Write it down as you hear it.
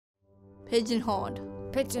Pigeonholed.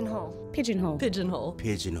 Pigeonhole. Pigeonhole. Pigeonhole.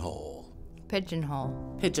 Pigeonhole.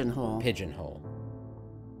 Pigeonhole. Pigeonhole. Pigeonhole.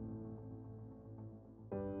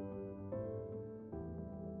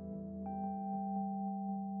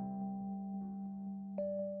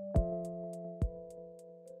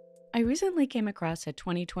 I recently came across a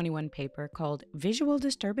 2021 paper called Visual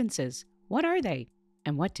Disturbances. What are they?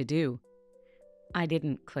 And what to do? I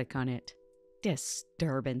didn't click on it.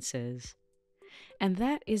 Disturbances. And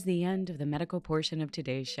that is the end of the medical portion of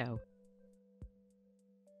today's show.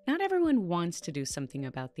 Not everyone wants to do something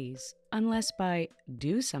about these, unless by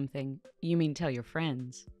do something, you mean tell your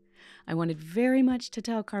friends. I wanted very much to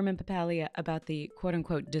tell Carmen Papalia about the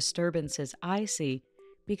quote-unquote disturbances I see,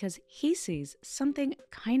 because he sees something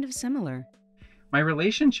kind of similar. My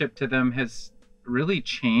relationship to them has really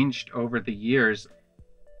changed over the years.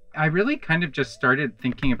 I really kind of just started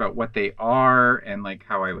thinking about what they are and like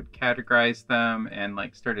how I would categorize them, and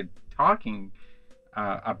like started talking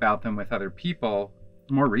about them with other people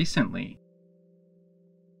more recently.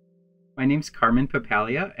 My name's Carmen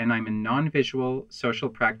Papalia, and I'm a non-visual social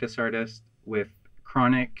practice artist with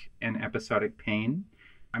chronic and episodic pain.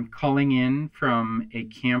 I'm calling in from a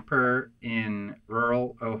camper in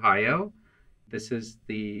rural Ohio. This is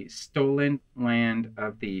the stolen land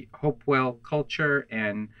of the Hopewell culture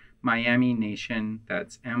and Miami Nation.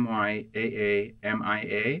 That's Myaamia.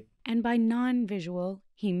 And by non-visual,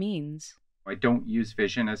 he means... I don't use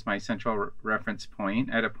vision as my central reference point.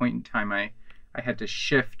 At a point in time, I had to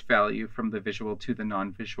shift value from the visual to the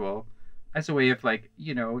non-visual as a way of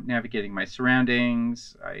navigating my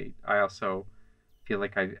surroundings. I also feel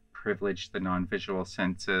like I privilege the non-visual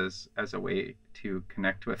senses as a way to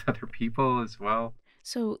connect with other people as well.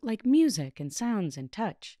 So like music and sounds and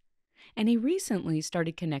touch. And he recently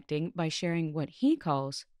started connecting by sharing what he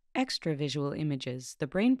calls extra visual images the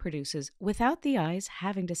brain produces without the eyes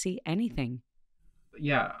having to see anything.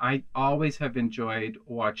 Yeah, I always have enjoyed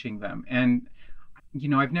watching them. And,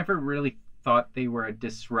 I've never really thought they were a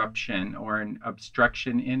disruption or an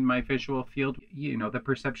obstruction in my visual field. The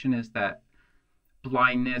perception is that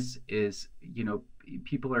blindness is,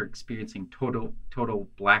 people are experiencing total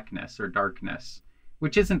blackness or darkness,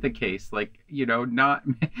 which isn't the case.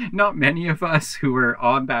 Not many of us who are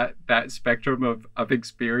on that spectrum of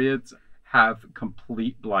experience have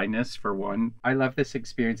complete blindness, for one. I love this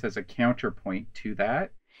experience as a counterpoint to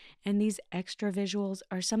that. And these extra visuals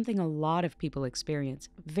are something a lot of people experience,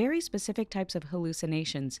 very specific types of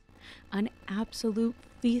hallucinations, an absolute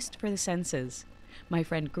feast for the senses. My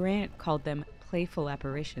friend Grant called them Playful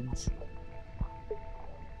Apparitions.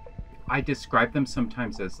 I describe them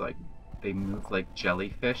sometimes as they move like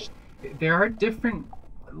jellyfish. There are different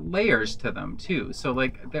layers to them too. So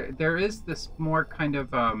there is this more kind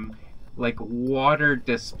of water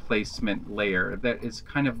displacement layer that is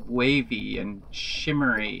kind of wavy and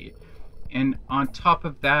shimmery. And on top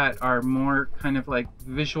of that are more kind of like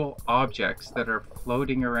visual objects that are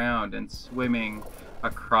floating around and swimming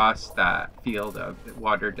across that field of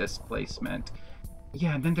water displacement.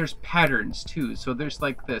 Yeah, and then there's patterns too. So there's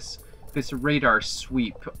this radar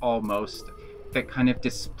sweep almost that kind of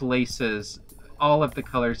displaces all of the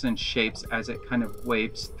colors and shapes as it kind of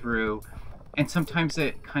waves through. And sometimes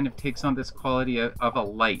it kind of takes on this quality of a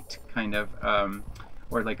light kind of,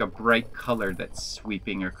 or like a bright color that's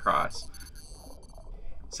sweeping across.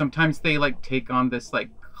 Sometimes they take on this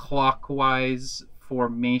clockwise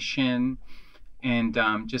formation and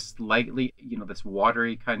just lightly, this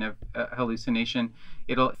watery kind of hallucination.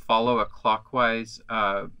 It'll follow a clockwise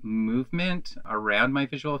movement around my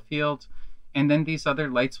visual field. And then these other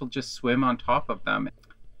lights will just swim on top of them.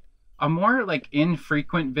 A more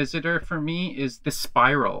infrequent visitor for me is the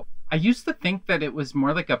spiral. I used to think that it was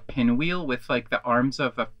more like a pinwheel with the arms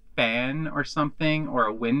of a fan or something, or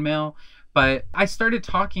a windmill. But I started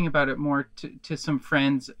talking about it more to some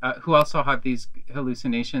friends who also have these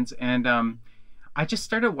hallucinations. And I just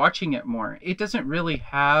started watching it more. It doesn't really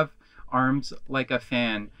have arms like a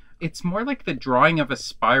fan. It's more like the drawing of a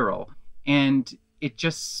spiral. And it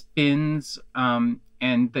just spins,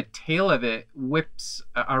 and the tail of it whips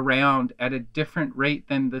around at a different rate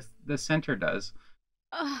than the center does.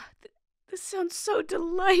 This sounds so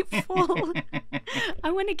delightful.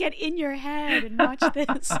 I want to get in your head and watch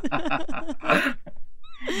this.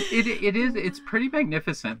 It's pretty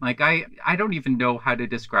magnificent. I don't even know how to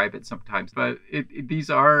describe it sometimes, but these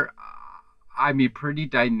are, pretty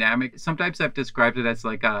dynamic. Sometimes I've described it as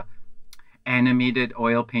a animated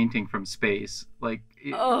oil painting from space.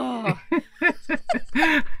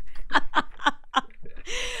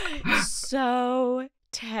 So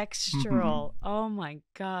textural. Oh my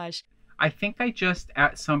gosh. I think I just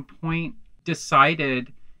at some point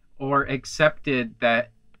decided or accepted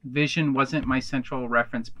that vision wasn't my central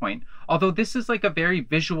reference point. Although this is like a very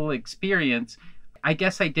visual experience, I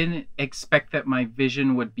guess I didn't expect that my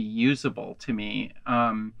vision would be usable to me.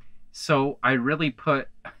 So I really put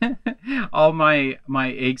all my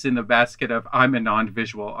eggs in the basket of I'm a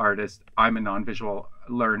non-visual artist, I'm a non-visual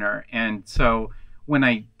learner, and so when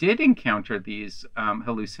I did encounter these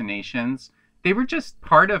hallucinations, they were just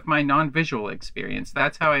part of my non-visual experience.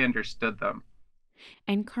 That's how I understood them.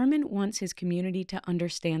 And Carmen wants his community to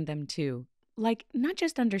understand them too. Like, not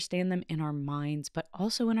just understand them in our minds, but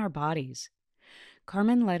also in our bodies.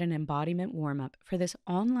 Carmen led an embodiment warm up for this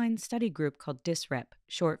online study group called DISREP,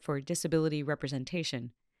 short for Disability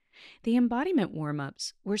Representation. The embodiment warm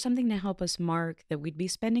ups were something to help us mark that we'd be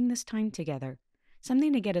spending this time together,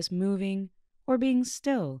 something to get us moving, or being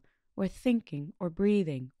still, or thinking, or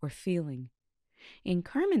breathing, or feeling. In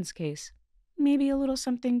Carmen's case, maybe a little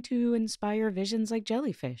something to inspire visions like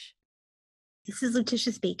jellyfish. This is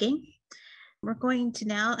Letitia speaking. We're going to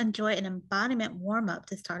now enjoy an embodiment warm-up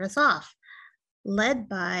to start us off, led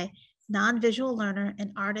by non-visual learner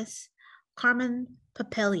and artist Carmen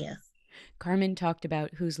Papalia. Carmen talked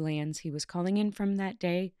about whose lands he was calling in from that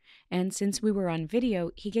day, and since we were on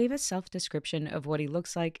video, he gave a self-description of what he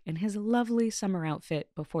looks like in his lovely summer outfit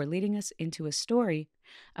before leading us into a story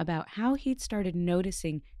about how he'd started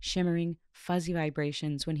noticing shimmering, fuzzy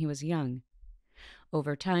vibrations when he was young.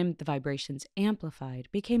 Over time, the vibrations amplified,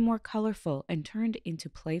 became more colorful, and turned into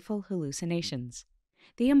playful hallucinations.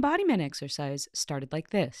 The embodiment exercise started like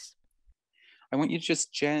this. I want you to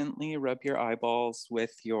just gently rub your eyeballs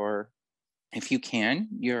with your, if you can,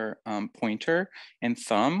 your pointer and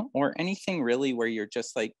thumb, or anything really where you're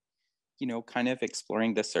just like, kind of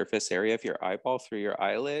exploring the surface area of your eyeball through your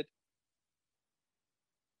eyelid.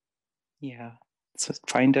 Yeah, so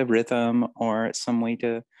find a rhythm or some way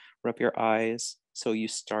to rub your eyes until you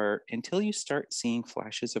start seeing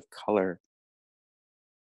flashes of color.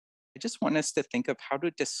 I just want us to think of how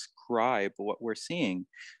to describe what we're seeing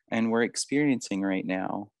and we're experiencing right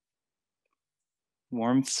now.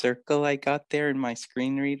 Warm circle I got there in my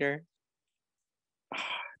screen reader.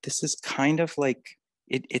 This is kind of like,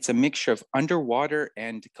 it's a mixture of underwater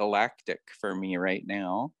and galactic for me right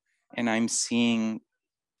now. And I'm seeing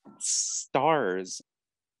stars,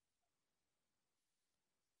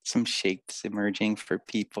 some shapes emerging for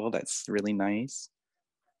people. That's really nice.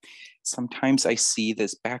 Sometimes I see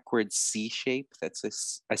this backward C shape. That's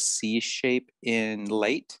a C shape in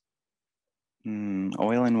light.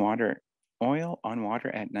 Oil on water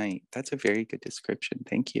at night. That's a very good description.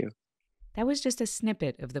 Thank you. That was just a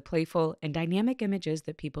snippet of the playful and dynamic images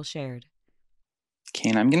that people shared. Okay,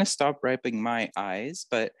 and I'm going to stop rubbing my eyes,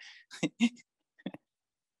 but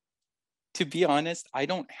to be honest, I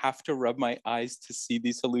don't have to rub my eyes to see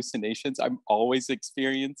these hallucinations. I'm always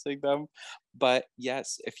experiencing them. But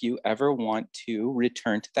yes, if you ever want to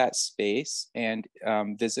return to that space and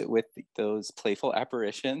visit with those playful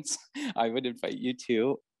apparitions, I would invite you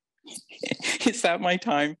to. Is that my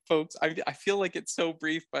time, folks? I feel like it's so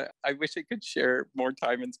brief, but I wish I could share more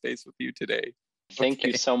time and space with you today. Thank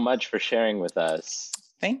you so much for sharing with us.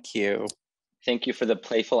 Thank you. Thank you for the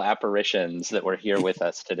playful apparitions that were here with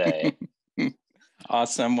us today.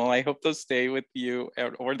 Awesome. Well, I hope those stay with you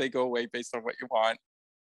or they go away based on what you want.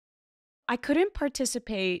 I couldn't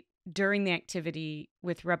participate during the activity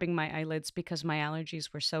with rubbing my eyelids because my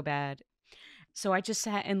allergies were so bad. So I just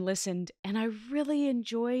sat and listened, and I really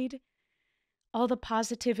enjoyed all the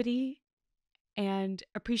positivity and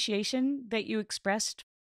appreciation that you expressed.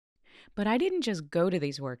 But I didn't just go to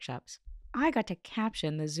these workshops. I got to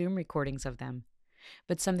caption the Zoom recordings of them.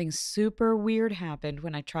 But something super weird happened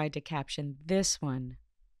when I tried to caption this one.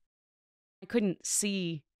 I couldn't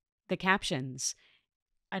see the captions,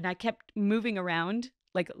 and I kept moving around,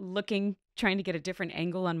 like looking, trying to get a different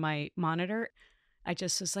angle on my monitor. I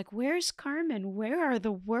just was like, where's Carmen? Where are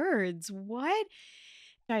the words? What?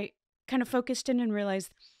 I kind of focused in and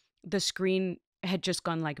realized the screen had just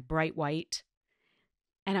gone like bright white.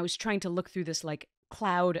 And I was trying to look through this like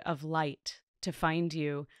cloud of light to find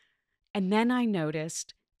you. And then I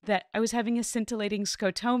noticed that I was having a scintillating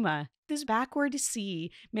scotoma, this backward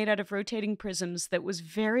C made out of rotating prisms that was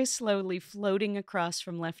very slowly floating across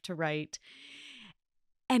from left to right.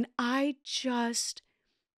 And I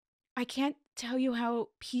can't tell you how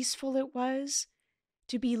peaceful it was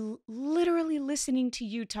to be literally listening to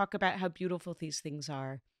you talk about how beautiful these things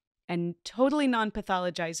are and totally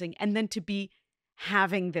non-pathologizing, and then to be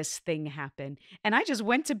having this thing happen. And I just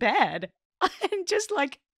went to bed and just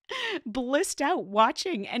like blissed out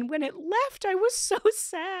watching. And when it left, I was so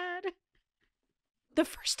sad. The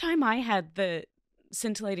first time I had the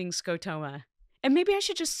scintillating scotoma, And maybe I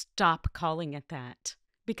should just stop calling it that.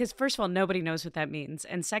 Because first of all, nobody knows what that means.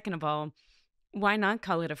 And second of all, why not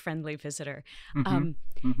call it a friendly visitor?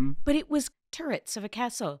 But it was turrets of a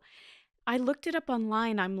castle. I looked it up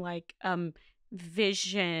online. I'm like,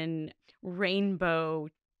 vision, rainbow,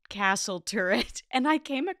 castle turret. And I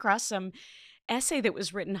came across some essay that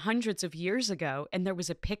was written hundreds of years ago. And there was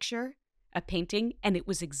a picture, a painting, and it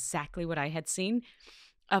was exactly what I had seen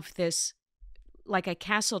of this, like a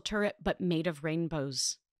castle turret, but made of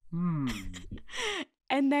rainbows.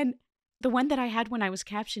 And then the one that I had when I was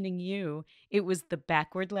captioning you, it was the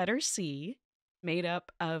backward letter C, made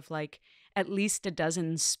up of like at least a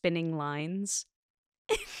dozen spinning lines.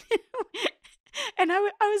 And I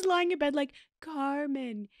was lying in bed like,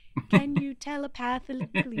 Carmen, can you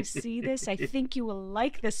telepathically see this? I think you will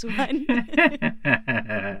like this one.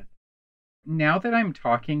 Now that I'm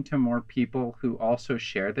talking to more people who also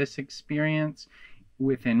share this experience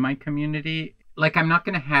within my community, like I'm not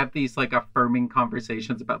going to have these like affirming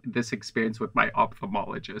conversations about this experience with my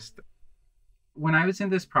ophthalmologist. When I was in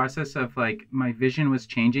this process of like my vision was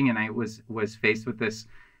changing and I was faced with this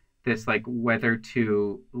like whether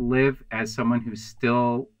to live as someone who's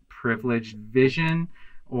still privileged vision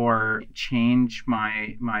or change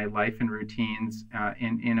my life and routines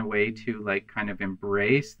in a way to like kind of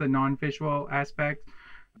embrace the non-visual aspect.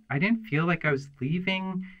 I didn't feel like I was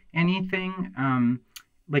leaving anything.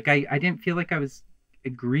 Like I didn't feel like I was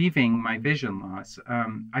grieving my vision loss.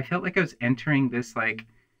 I felt like I was entering this like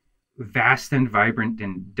vast and vibrant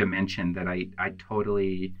dimension that I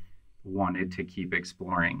totally wanted to keep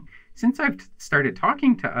exploring. Since I've started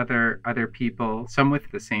talking to other people, some with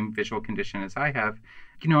the same visual condition as I have,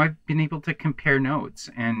 you know, I've been able to compare notes,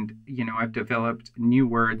 and you know, I've developed new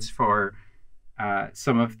words for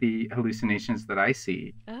some of the hallucinations that I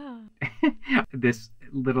see. Oh. This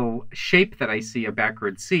little shape that I see, a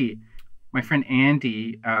backward C. My friend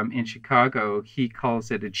Andy in Chicago, he calls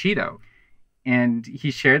it a Cheeto. And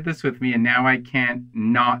he shared this with me, and now I can't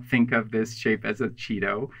not think of this shape as a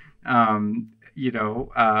Cheeto.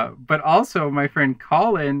 But also my friend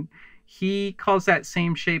Colin, he calls that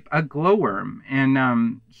same shape a glowworm.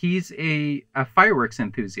 And he's a fireworks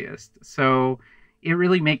enthusiast. So it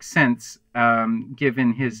really makes sense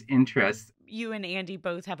given his interest. You and Andy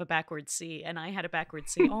both have a backward C, and I had a backward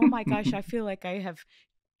C. Oh my gosh, I feel like I have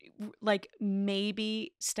like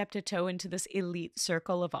maybe stepped a toe into this elite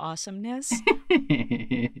circle of awesomeness.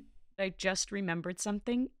 I just remembered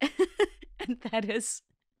something, and that is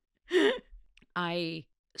I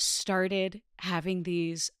started having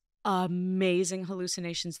these amazing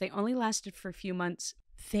hallucinations. They only lasted for a few months.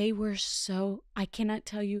 They were so, I cannot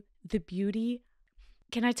tell you the beauty.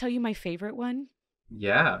 Can I tell you my favorite one?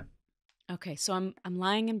 Yeah. Okay, so I'm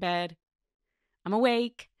lying in bed. I'm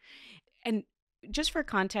awake. And just for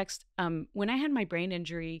context, when I had my brain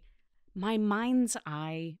injury, my mind's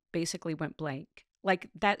eye basically went blank. Like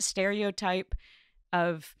that stereotype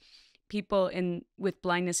of people with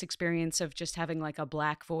blindness experience of just having like a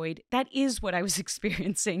black void. That is what I was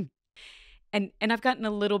experiencing. And I've gotten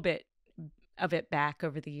a little bit of it back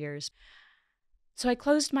over the years. So I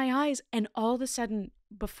closed my eyes, and all of a sudden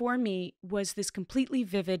before me was this completely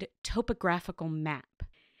vivid topographical map.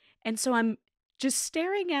 And so I'm just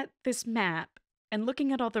staring at this map and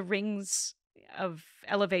looking at all the rings of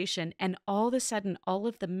elevation, and all of a sudden, all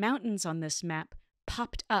of the mountains on this map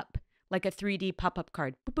popped up like a 3D pop-up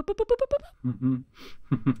card. Boop, boop, boop, boop, boop, boop, boop.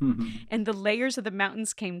 Mm-hmm. And the layers of the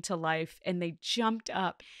mountains came to life, and they jumped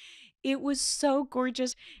up. It was so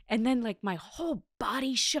gorgeous. And then like my whole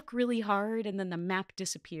body shook really hard, and then the map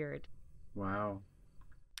disappeared. Wow.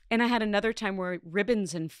 And I had another time where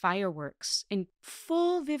ribbons and fireworks in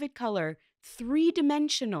full vivid color,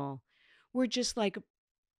 3-dimensional, were just like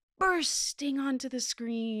bursting onto the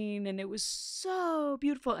screen, and it was so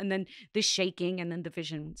beautiful. And then the shaking, and then the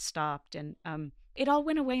vision stopped, and it all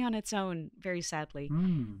went away on its own, very sadly.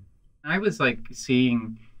 I was like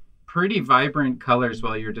seeing pretty vibrant colors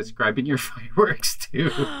while you're describing your fireworks too.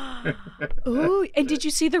 Oh, and did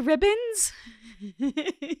you see the ribbons?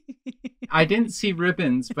 I didn't see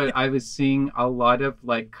ribbons, but I was seeing a lot of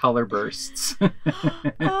like color bursts.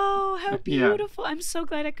 Oh, how beautiful. Yeah. I'm so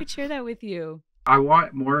glad I could share that with you. I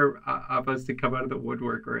want more of us to come out of the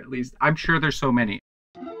woodwork, or at least I'm sure there's so many.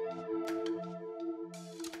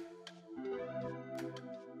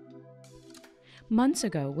 Months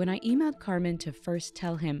ago, when I emailed Carmen to first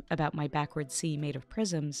tell him about my backward C made of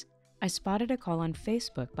prisms, I spotted a call on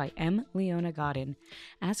Facebook by M. Leona Godin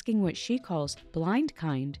asking what she calls blind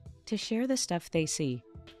kind to share the stuff they see.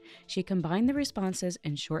 She combined the responses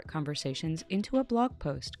and short conversations into a blog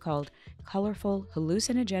post called Colorful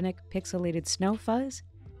Hallucinogenic Pixelated Snow Fuzz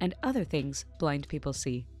and other things blind people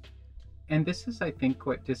see. And this is, I think,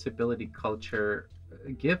 what disability culture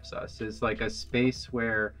gives us, is like a space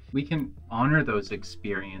where we can honor those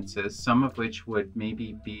experiences, some of which would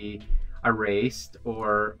maybe be erased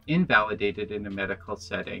or invalidated in a medical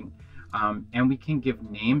setting. And we can give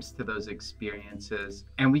names to those experiences,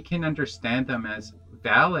 and we can understand them as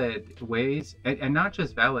valid ways, and not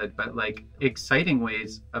just valid, but like exciting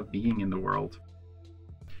ways of being in the world.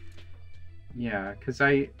 Yeah, because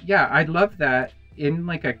I love that in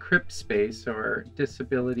like a CRIP space or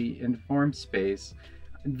disability informed space,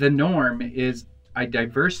 the norm is a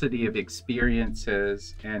diversity of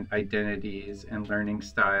experiences and identities and learning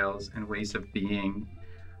styles and ways of being,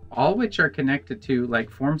 all which are connected to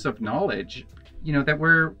like forms of knowledge, you know, that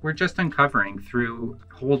we're just uncovering through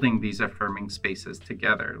holding these affirming spaces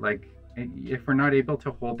together. Like if we're not able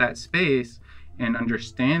to hold that space and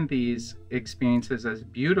understand these experiences as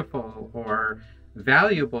beautiful or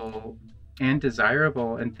valuable and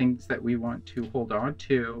desirable and things that we want to hold on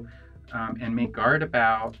to and make guard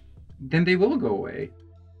about, then they will go away.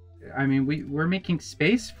 I mean, we're making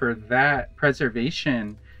space for that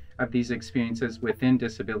preservation of these experiences within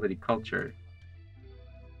disability culture.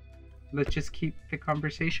 Let's just keep the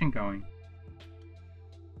conversation going.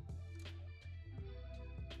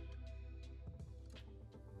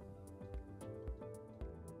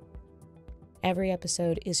 Every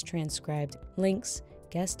episode is transcribed. Links,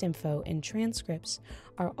 guest info, and transcripts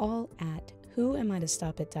are all at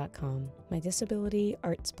whoamiitostopit.com, my disability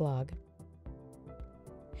arts blog.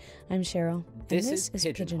 I'm Cheryl, and this is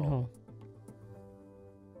Pigeonhole.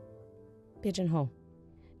 Pigeonhole.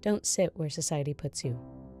 Don't sit where society puts you.